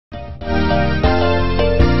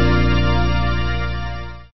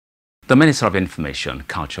The Minister of Information,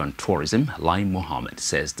 Culture and Tourism, Lai Mohammed,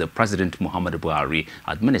 says the President Muhammadu Buhari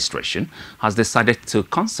administration has decided to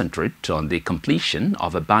concentrate on the completion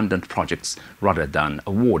of abandoned projects rather than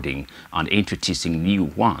awarding and introducing new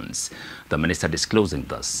ones. The minister disclosing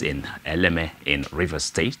this in Eleme in Rivers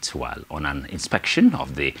State while on an inspection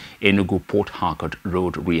of the Enugu Port Harcourt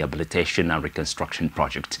Road Rehabilitation and Reconstruction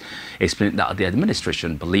Project, explained that the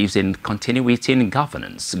administration believes in continuity in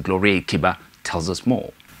governance. Gloria Kiba tells us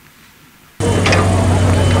more.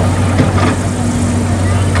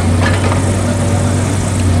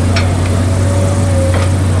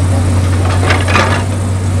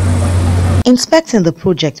 Inspecting the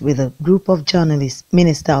project with a group of journalists,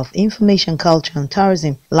 Minister of Information, Culture and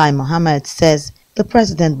Tourism, Lai Mohammed, says the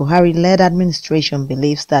President Buhari-led administration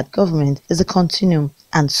believes that government is a continuum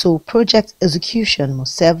and so project execution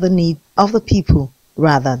must serve the need of the people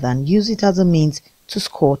rather than use it as a means to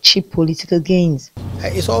score cheap political gains.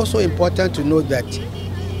 It's also important to note that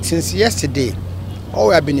since yesterday, all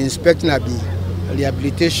we have been inspecting have been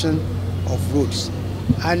rehabilitation of roads.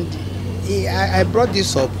 And I brought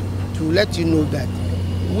this up to let you know that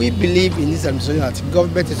we believe in this administration that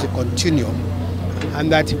government is a continuum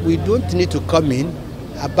and that we don't need to come in,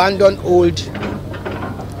 abandon old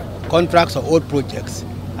contracts or old projects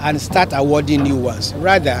and start awarding new ones.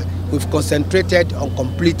 Rather, we've concentrated on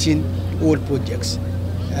completing old projects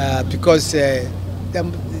because they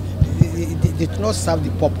do not serve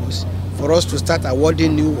the purpose for us to start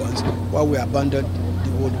awarding new ones while we abandon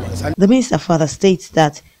the old ones. The minister further states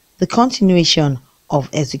that the continuation of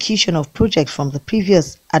execution of projects from the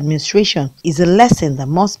previous administration is a lesson that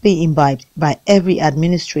must be imbibed by every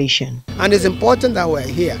administration. And it's important that we're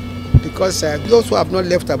here because those who have not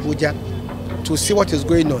left Abuja to see what is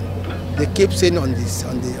going on, they keep saying on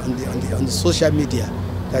the social media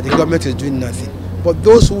that the government is doing nothing. But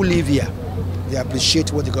those who live here, they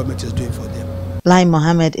appreciate what the government is doing for them. Lai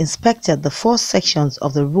Mohammed inspected the 4 sections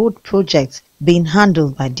of the road projects being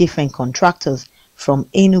handled by different contractors from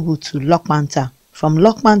Enugu to Lokmanta, from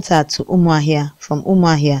Lokmanta to Umuahia, from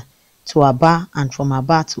Umuahia to Aba, and from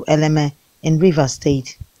Aba to Eleme in Rivers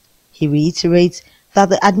State. He reiterates that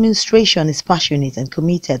the administration is passionate and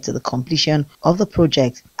committed to the completion of the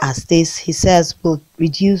project, as this, he says, will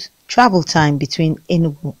reduce travel time between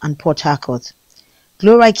Enugu and Port Harcourt.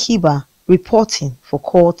 Gloria Kiba reporting for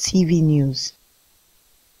Core TV News.